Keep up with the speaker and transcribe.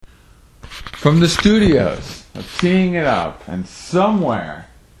from the studios of Teeing It Up, and somewhere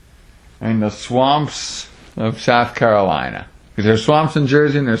in the swamps of South Carolina, because there's swamps in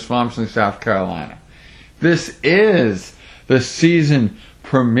Jersey and there's swamps in South Carolina, this is the season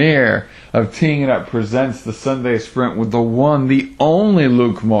premiere of Teeing It Up presents the Sunday Sprint with the one, the only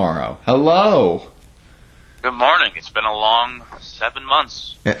Luke Morrow. Hello. Good morning. It's been a long 7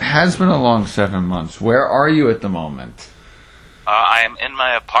 months. It has been a long 7 months. Where are you at the moment? I am in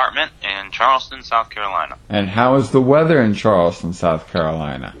my apartment in Charleston, South Carolina. And how is the weather in Charleston, South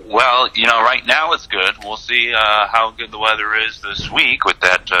Carolina? Well, right now it's good. We'll see how good the weather is this week with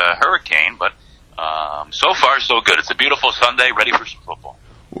that hurricane, but so far so good. It's a beautiful Sunday, ready for some football.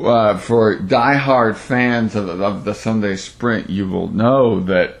 For diehard fans of the Sunday Sprint, you will know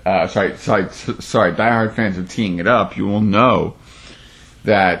that, diehard fans of Teeing It Up, you will know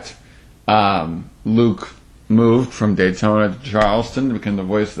that Luke moved from Daytona to Charleston to become the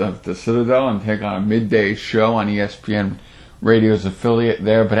voice of the Citadel and take on a midday show on ESPN Radio's affiliate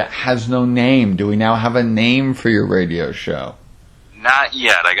there, but it has no name. Do we now have a name for your radio show? Not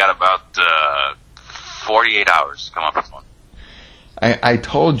yet. I got about 48 hours to come up with one. I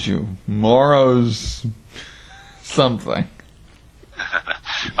told you, Morrow's something. All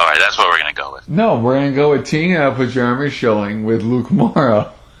right, that's what we're going to go with. No, we're going to go with Teeing It Up with Jeremy Schilling with Luke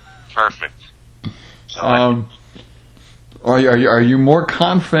Morrow. Perfect. Are you more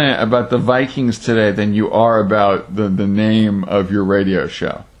confident about the Vikings today than you are about the name of your radio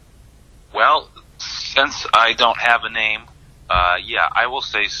show? Well, since I don't have a name, yeah, I will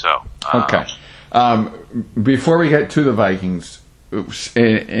say so. Okay. Before we get to the Vikings,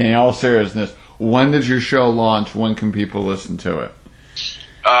 in all seriousness, when did your show launch? When can people listen to it?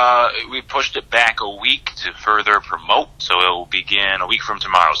 We pushed it back a week to further promote, so it will begin a week from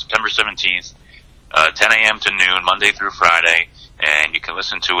tomorrow, September 17th. 10 a.m. to noon, Monday through Friday, and you can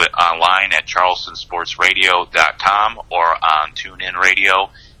listen to it online at charlestonsportsradio.com or on TuneIn Radio,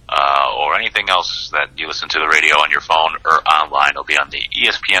 or anything else that you listen to the radio on your phone or online. It'll be on the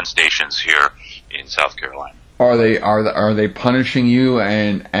ESPN stations here in South Carolina. Are they punishing you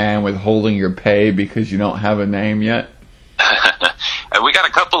and withholding your pay because you don't have a name yet? We got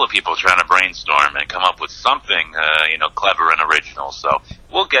a couple of people trying to brainstorm and come up with something, clever and original. So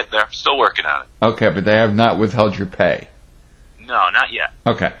we'll get there. Still working on it. Okay, but they have not withheld your pay. No, not yet.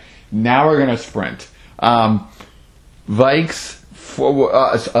 Okay, now we're gonna sprint. Vikes.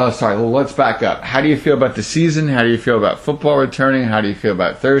 Let's back up. How do you feel about the season? How do you feel about football returning? How do you feel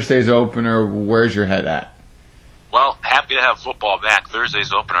about Thursday's opener? Where's your head at? Well, happy to have football back.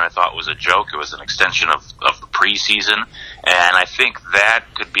 Thursday's opener I thought was a joke. It was an extension of the preseason, and I think that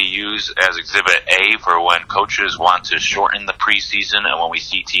could be used as Exhibit A for when coaches want to shorten the preseason, and when we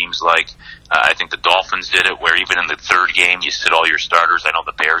see teams like, I think the Dolphins did it, where even in the third game you sit all your starters. I know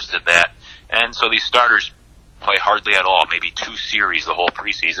the Bears did that. And so these starters play hardly at all, maybe 2 series the whole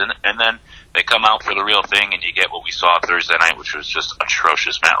preseason, and then they come out for the real thing, and you get what we saw Thursday night, which was just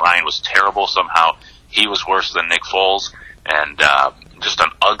atrocious. Matt Ryan was terrible somehow. He was worse than Nick Foles, and just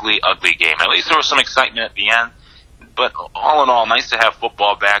an ugly, ugly game. At least there was some excitement at the end, but all in all, nice to have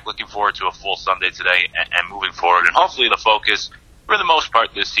football back. Looking forward to a full Sunday today and moving forward, and hopefully the focus, for the most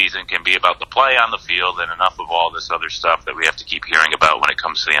part this season, can be about the play on the field and enough of all this other stuff that we have to keep hearing about when it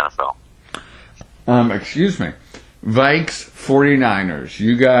comes to the NFL. Excuse me. Vikes 49ers.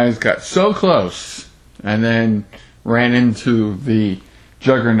 You guys got so close and then ran into the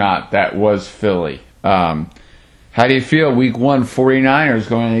juggernaut that was Philly. How do you feel week 1 49ers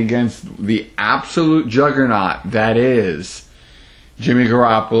going against the absolute juggernaut that is Jimmy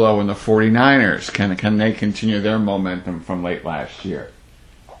Garoppolo and the 49ers? Can they continue their momentum from late last year?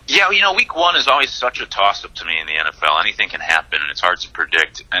 Yeah, week 1 is always such a toss-up to me in the NFL. Anything can happen, and it's hard to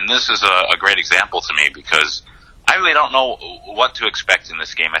predict. And this is a great example to me because I really don't know what to expect in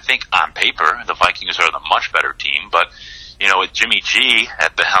this game. I think on paper, the Vikings are the much better team, but with Jimmy G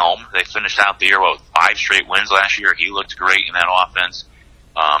at the helm, they finished out the year with 5 straight wins last year. He looked great in that offense.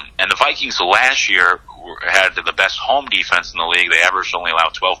 And the Vikings last year had the best home defense in the league. They averaged only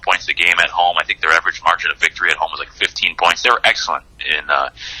allowed 12 points a game at home. I think their average margin of victory at home was like 15 points. They were excellent in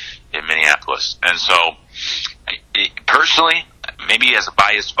Minneapolis. And so, personally, maybe as a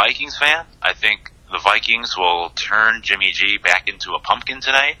biased Vikings fan, I think the Vikings will turn Jimmy G back into a pumpkin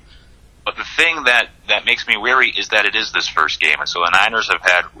today. But the thing that makes me weary is that it is this first game. And so the Niners have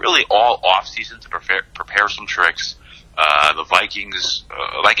had really all offseason to prepare some tricks. The Vikings,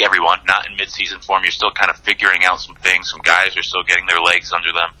 like everyone, not in midseason form. You're still kind of figuring out some things. Some guys are still getting their legs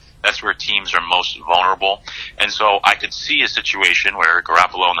under them. That's where teams are most vulnerable. And so I could see a situation where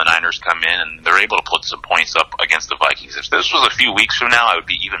Garoppolo and the Niners come in and they're able to put some points up against the Vikings. If this was a few weeks from now, I would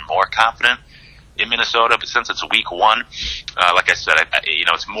be even more confident. in Minnesota, but since it's week one, like I said,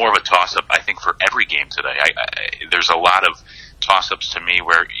 it's more of a toss-up, I think, for every game today. There's a lot of toss-ups to me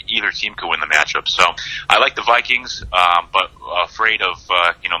where either team could win the matchup. So I like the Vikings, but afraid of,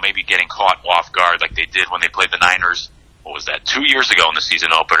 maybe getting caught off guard like they did when they played the Niners. What was that, 2 years ago in the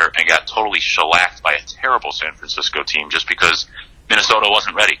season opener, and got totally shellacked by a terrible San Francisco team just because Minnesota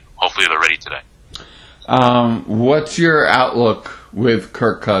wasn't ready. Hopefully they're ready today. What's your outlook with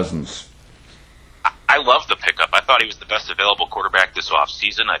Kirk Cousins? I love the pickup. I thought he was the best available quarterback this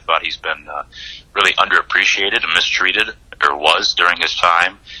offseason. I thought he's been really underappreciated and mistreated, or was during his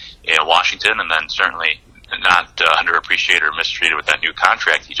time in Washington, and then certainly not underappreciated or mistreated with that new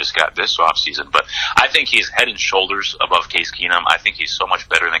contract he just got this offseason. But I think he's head and shoulders above Case Keenum. I think he's so much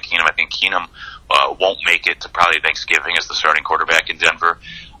better than Keenum. I think Keenum won't make it to probably Thanksgiving as the starting quarterback in Denver.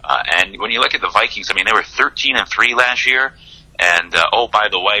 And when you look at the Vikings, I mean, they were 13-3 last year. And, by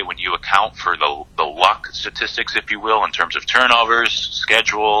the way, when you account for the luck statistics, if you will, in terms of turnovers,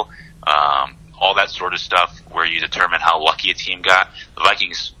 schedule, all that sort of stuff, where you determine how lucky a team got, the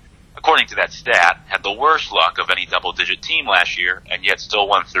Vikings, according to that stat, had the worst luck of any double-digit team last year, and yet still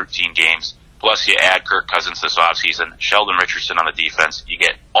won 13 games. Plus, you add Kirk Cousins this offseason, Sheldon Richardson on the defense, you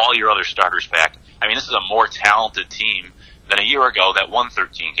get all your other starters back. I mean, this is a more talented team than a year ago that won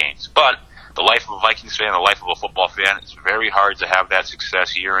 13 games. But the life of a Vikings fan, the life of a football fan, it's very hard to have that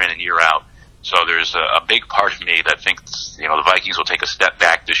success year in and year out. So there's a big part of me that thinks, the Vikings will take a step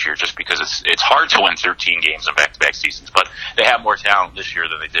back this year just because it's hard to win 13 games in back-to-back seasons. But they have more talent this year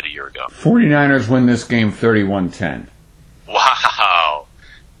than they did a year ago. 49ers win this game 31-10. Wow.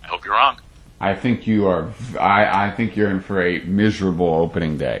 I hope you're wrong. I think you are. I think you're in for a miserable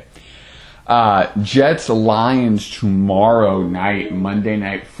opening day. Jets-Lions tomorrow night, Monday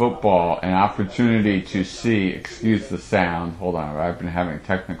Night Football, an opportunity to see, excuse the sound, hold on, I've been having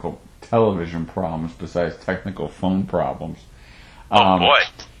technical television problems besides technical phone problems. Oh boy.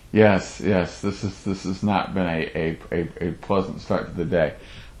 Yes, this has not been a pleasant start to the day.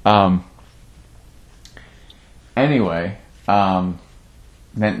 Anyway,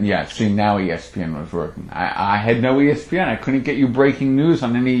 then now ESPN was working. I had no ESPN. I couldn't get you breaking news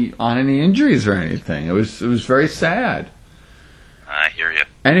on any injuries or anything. It was very sad. I hear you.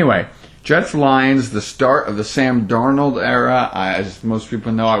 Anyway, Jets-Lions, the start of the Sam Darnold era. As most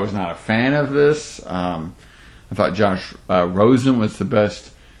people know, I was not a fan of this. I thought Josh Rosen was the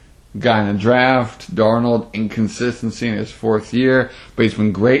best guy in the draft. Darnold, inconsistency in his fourth year, but he's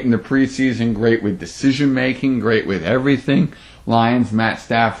been great in the preseason, great with decision making, great with everything. Lions, Matt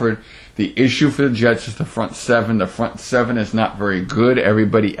Stafford. The issue for the Jets is the front seven. The front seven is not very good.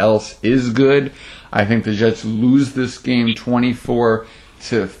 Everybody else is good. I think the Jets lose this game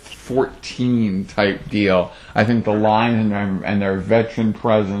 24-14 type deal. I think the Lions and their veteran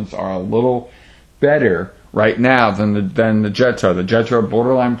presence are a little better right now than the Jets are. The Jets are a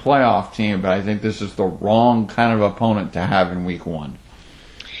borderline playoff team, but I think this is the wrong kind of opponent to have in week one.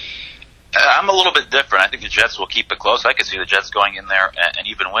 I'm a little bit different. I think the Jets will keep it close. I could see the Jets going in there and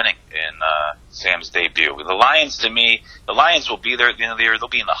even winning in Sam's debut. The Lions, to me, the Lions will be there at the end of the year. They'll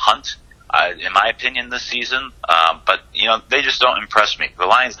be in the hunt, in my opinion, this season. But, they just don't impress me. The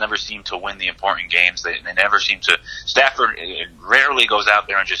Lions never seem to win the important games. They never seem to. Stafford rarely goes out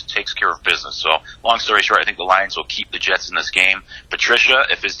there and just takes care of business. So, long story short, I think the Lions will keep the Jets in this game. Patricia,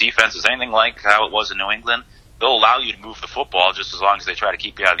 if his defense is anything like how it was in New England, they'll allow you to move the football just as long as they try to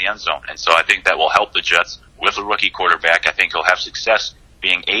keep you out of the end zone. And so I think that will help the Jets with a rookie quarterback. I think he'll have success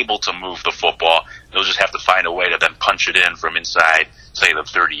being able to move the football. They'll just have to find a way to then punch it in from inside, say, the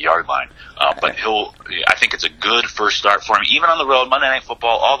 30-yard line. But I think it's a good first start for him, even on the road, Monday Night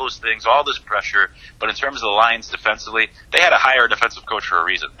Football, all those things, all this pressure. But in terms of the Lions defensively, they had to hire a defensive coach for a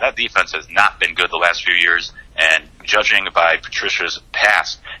reason. That defense has not been good the last few years, and judging by Patricia's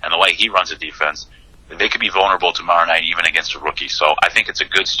past and the way he runs a defense, they could be vulnerable tomorrow night even against a rookie. So I think it's a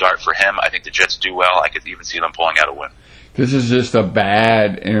good start for him. I think the Jets do well. I could even see them pulling out a win. This is just a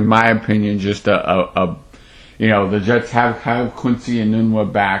bad, in my opinion, just the Jets have Quincy Enunwa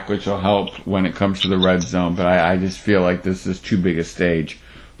back, which will help when it comes to the red zone. But I just feel like this is too big a stage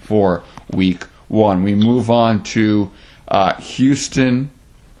for week one. We move on to Houston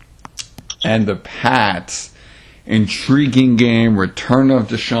and the Pats. Intriguing game, return of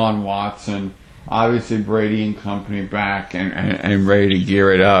Deshaun Watson. Obviously, Brady and company back and ready to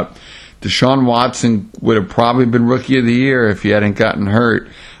gear it up. Deshaun Watson would have probably been Rookie of the Year if he hadn't gotten hurt.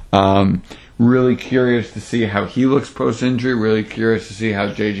 Really curious to see how he looks post-injury. Really curious to see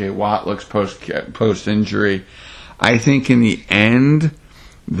how J.J. Watt looks post-injury. I think in the end,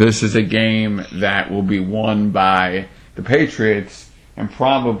 this is a game that will be won by the Patriots and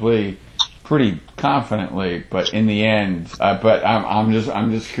probably pretty confidently, but in the end, but I'm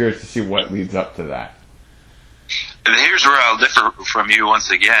just curious to see what leads up to that. Here's where I'll differ from you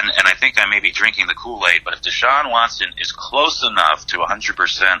once again, and I think I may be drinking the Kool-Aid, but if Deshaun Watson is close enough to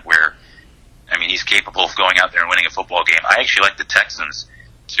 100% where, I mean, he's capable of going out there and winning a football game, I actually like the Texans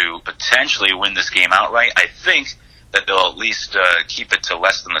to potentially win this game outright. I think that they'll at least keep it to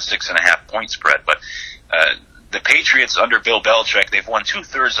less than the 6.5 point spread, but the Patriots under Bill Belichick, they've won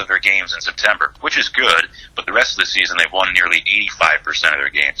 2/3 of their games in September, which is good, but the rest of the season they've won nearly 85% of their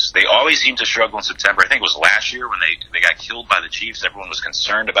games. They always seem to struggle in September. I think it was last year when they got killed by the Chiefs. Everyone was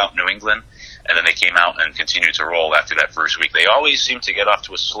concerned about New England, and then they came out and continued to roll after that first week. They always seem to get off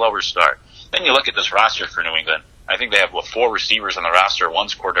to a slower start. Then you look at this roster for New England. I think they have 4 receivers on the roster.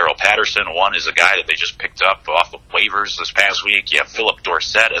 One's Cordero Patterson. One is a guy that they just picked up off of waivers this past week. You have Philip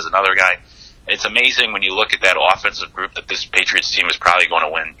Dorsett as another guy. It's amazing when you look at that offensive group that this Patriots team is probably going to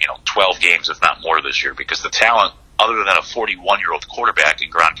win, 12 games, if not more, this year, because the talent, other than a 41-year-old quarterback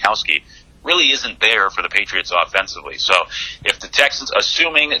in Gronkowski, really isn't there for the Patriots offensively. So if the Texans,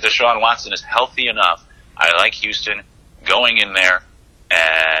 assuming Deshaun Watson is healthy enough, I like Houston going in there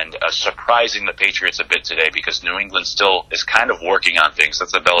and surprising the Patriots a bit today, because New England still is kind of working on things.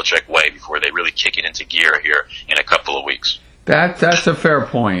 That's the Belichick way before they really kick it into gear here in a couple of weeks. That's a fair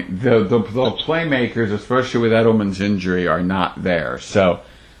point. The playmakers, especially with Edelman's injury, are not there. So,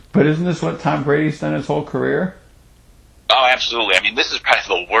 but isn't this what Tom Brady's done his whole career? Oh, absolutely. I mean, this is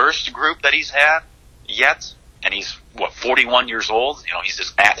probably the worst group that he's had yet, and he's 41 years old. He's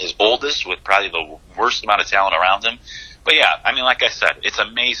just at his oldest with probably the worst amount of talent around him. But yeah, I mean, like I said, it's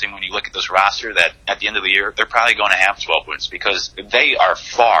amazing when you look at this roster that at the end of the year, they're probably going to have 12 wins, because they are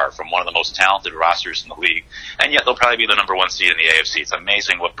far from one of the most talented rosters in the league, and yet they'll probably be the number 1 seed in the AFC. It's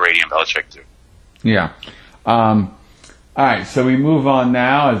amazing what Brady and Belichick do. Yeah. All right, so we move on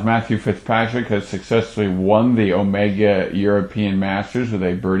now as Matthew Fitzpatrick has successfully won the Omega European Masters with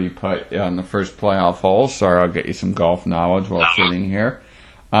a birdie putt on the first playoff hole. Sorry, I'll get you some golf knowledge while sitting here.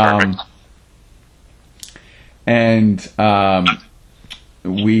 Perfect. And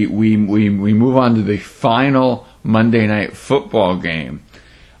we move on to the final Monday Night Football game,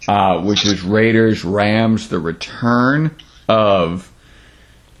 which is Raiders-Rams, the return of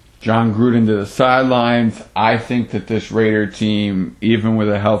John Gruden to the sidelines. I think that this Raider team, even with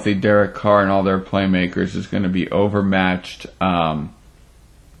a healthy Derek Carr and all their playmakers, is going to be overmatched.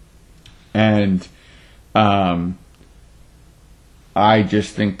 I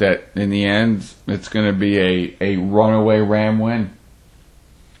just think that in the end, it's going to be a runaway Ram win.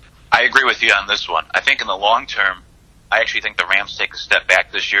 I agree with you on this one. I think in the long term, I actually think the Rams take a step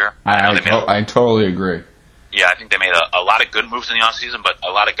back this year. I totally agree. Yeah, I think they made a lot of good moves in the offseason, but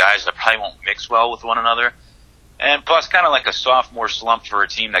a lot of guys that probably won't mix well with one another. And plus, kind of like a sophomore slump for a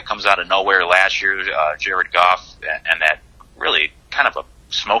team that comes out of nowhere last year, Jared Goff, and that really kind of a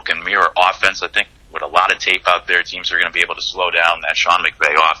smoke and mirror offense, I think. With a lot of tape out there, teams are going to be able to slow down that Sean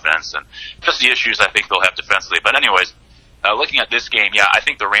McVay offense, and just the issues I think they'll have defensively. But anyways, looking at this game, yeah, I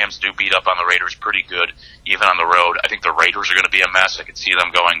think the Rams do beat up on the Raiders pretty good, even on the road. I think the Raiders are going to be a mess. I could see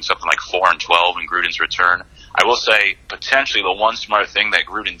them going something like 4-12 in Gruden's return. I will say, potentially the one smart thing that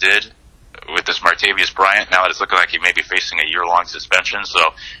Gruden did with this Martavius Bryant, now that it's looking like he may be facing a year-long suspension,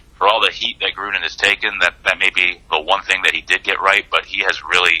 so for all the heat that Gruden has taken, that may be the one thing that he did get right, but he has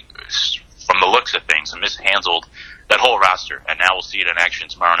really, from the looks of things, mishandled that whole roster, and now we'll see it in action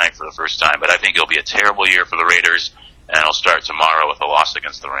tomorrow night for the first time. But I think it'll be a terrible year for the Raiders, and it'll start tomorrow with a loss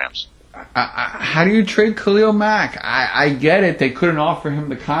against the Rams. How do you trade Khalil Mack? I get it, they couldn't offer him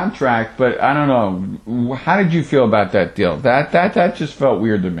the contract, but I don't know. How did you feel about that deal? That just felt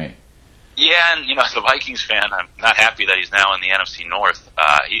weird to me. Yeah, and as a Vikings fan, I'm not happy that he's now in the NFC North.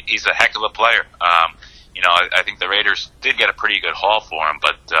 He's a heck of a player. I think the Raiders did get a pretty good haul for him,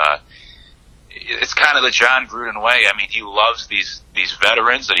 but it's kind of the John Gruden way. I mean, he loves these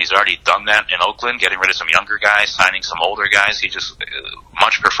veterans, and he's already done that in Oakland, getting rid of some younger guys, signing some older guys. He just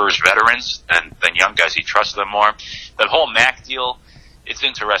much prefers veterans than young guys. He trusts them more. That whole Mack deal, it's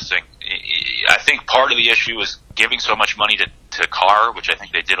interesting. I think part of the issue is giving so much money to Carr, which I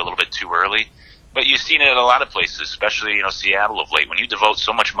think they did a little bit too early. But you've seen it in a lot of places, especially, Seattle of late. When you devote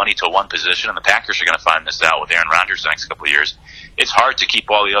so much money to one position, and the Packers are going to find this out with Aaron Rodgers the next couple of years, it's hard to keep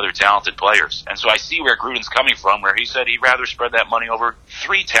all the other talented players. And so I see where Gruden's coming from, where he said he'd rather spread that money over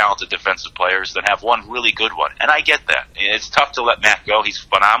 3 talented defensive players than have one really good one. And I get that. It's tough to let Matt go. He's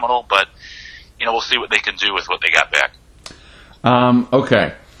phenomenal, but, we'll see what they can do with what they got back.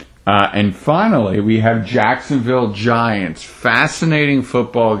 Okay. And finally, we have Jacksonville Giants. Fascinating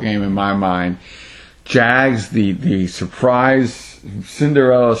football game in my mind. Jags, the surprise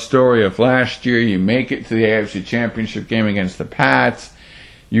Cinderella story of last year. You make it to the AFC Championship game against the Pats.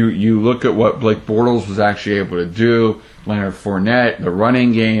 You look at what Blake Bortles was actually able to do. Leonard Fournette, the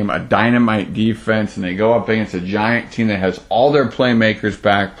running game, a dynamite defense, and they go up against a Giant team that has all their playmakers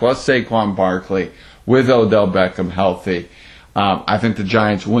back, plus Saquon Barkley, with Odell Beckham healthy. I think the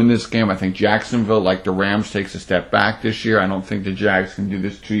Giants win this game. I think Jacksonville, like the Rams, takes a step back this year. I don't think the Jags can do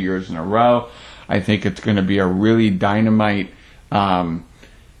this 2 years in a row. I think it's going to be a really dynamite, a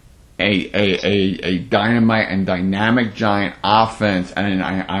dynamite and dynamic Giant offense. And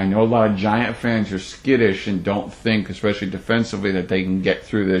I know a lot of Giant fans are skittish and don't think, especially defensively, that they can get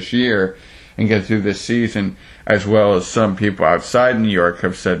through this year and get through this season, as well as some people outside New York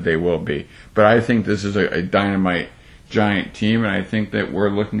have said they will be. But I think this is a dynamite Giant team, and I think that we're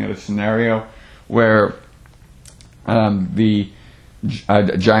looking at a scenario where the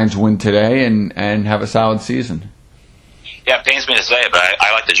Giants win today and have a solid season. Yeah, it pains me to say it, but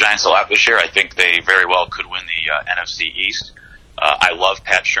I like the Giants a lot this year. I think they very well could win the NFC East. I love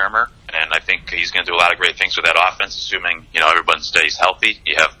Pat Shurmur, and I think he's going to do a lot of great things with that offense, assuming everyone stays healthy.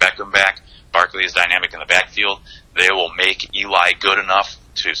 You have Beckham back. Barkley is dynamic in the backfield. They will make Eli good enough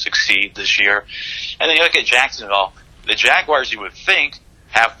to succeed this year. And then you look at Jacksonville. The Jaguars, you would think,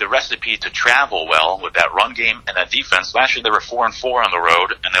 have the recipe to travel well with that run game and that defense. Last year they were 4-4 on the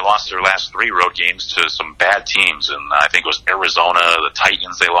road, and they lost their last 3 road games to some bad teams. And I think it was Arizona, the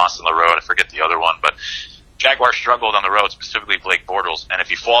Titans they lost on the road. I forget the other one. But Jaguars struggled on the road, specifically Blake Bortles. And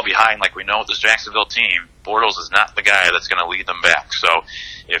if you fall behind, like we know with this Jacksonville team, Bortles is not the guy that's going to lead them back. So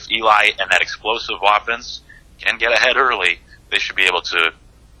if Eli and that explosive offense can get ahead early, they should be able to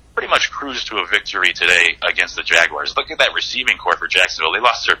pretty much cruise to a victory today against the Jaguars. Look at that receiving corps for Jacksonville. They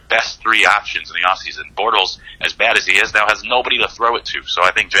lost their best 3 options in the offseason. Bortles, as bad as he is now, has nobody to throw it to. So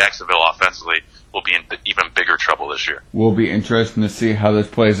I think Jacksonville offensively will be in even bigger trouble this year. Will be interesting to see how this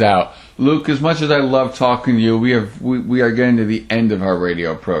plays out. Luke, as much as I love talking to you, we are getting to the end of our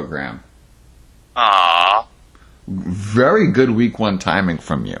radio program. Aww. Very good week 1 timing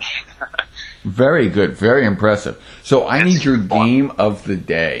from you. Very good. Very impressive. So I need your game of the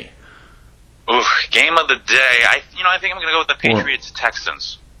day. Oof, game of the day. I think I'm going to go with the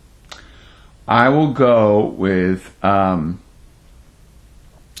Patriots-Texans. I will go with I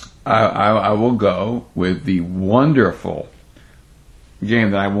will go with the wonderful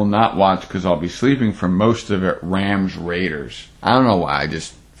game that I will not watch because I'll be sleeping for most of it, Rams-Raiders. I don't know why, I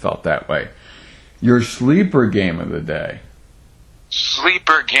just felt that way. Your sleeper game of the day.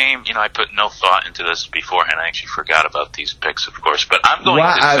 Sleeper game, I put no thought into this beforehand. I actually forgot about these picks, of course. But I'm going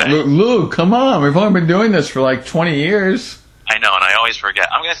to say... Luke, come on. We've only been doing this for like 20 years. I know, and I always forget.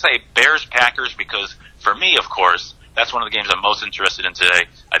 I'm going to say Bears-Packers because, for me, of course, that's one of the games I'm most interested in today.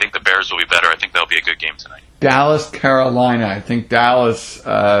 I think the Bears will be better. I think that'll be a good game tonight. Dallas-Carolina. I think Dallas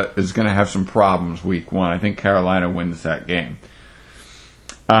is going to have some problems week 1. I think Carolina wins that game.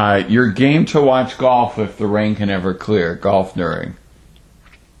 Your game to watch golf if the rain can ever clear. Golf during.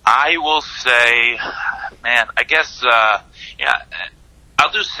 I will say, I guess, I'll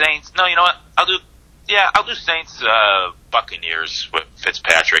do Saints. No, you know what? I'll do Saints, Buccaneers with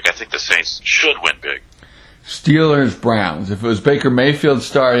Fitzpatrick. I think the Saints should win big. Steelers, Browns. If it was Baker Mayfield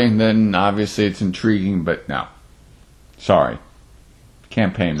starting, then obviously it's intriguing, but no. Sorry.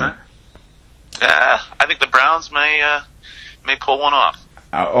 Can't pay me. I think the Browns may pull one off.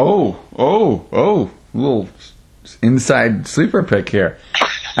 Little inside sleeper pick here.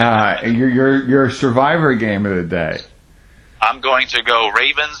 Your survivor game of the day. I'm going to go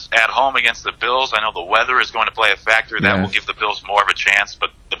Ravens at home against the Bills. I know the weather is going to play a factor. That will give the Bills more of a chance, but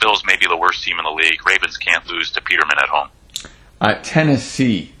the Bills may be the worst team in the league. Ravens can't lose to Peterman at home.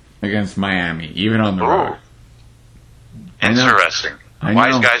 Tennessee against Miami, even on the road. Interesting.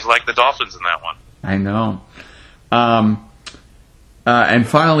 Wise guys like the Dolphins in that one. I know. And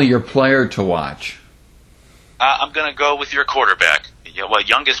finally, your player to watch. I'm going to go with your quarterback.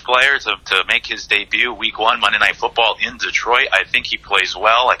 Youngest player to make his debut week 1 Monday Night Football in Detroit. I think he plays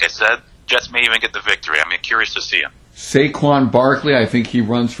well. Like I said, Jets may even get the victory. I'm curious to see him. Saquon Barkley, I think he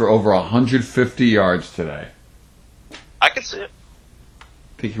runs for over 150 yards today. I can see it.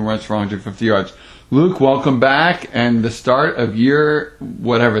 I think he runs for 150 yards. Luke, welcome back, and the start of year,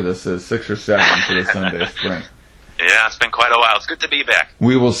 whatever this is, 6 or 7 for the Sunday Sprint. Yeah, it's been quite a while. It's good to be back.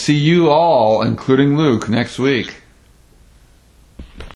 We will see you all, including Luke, next week.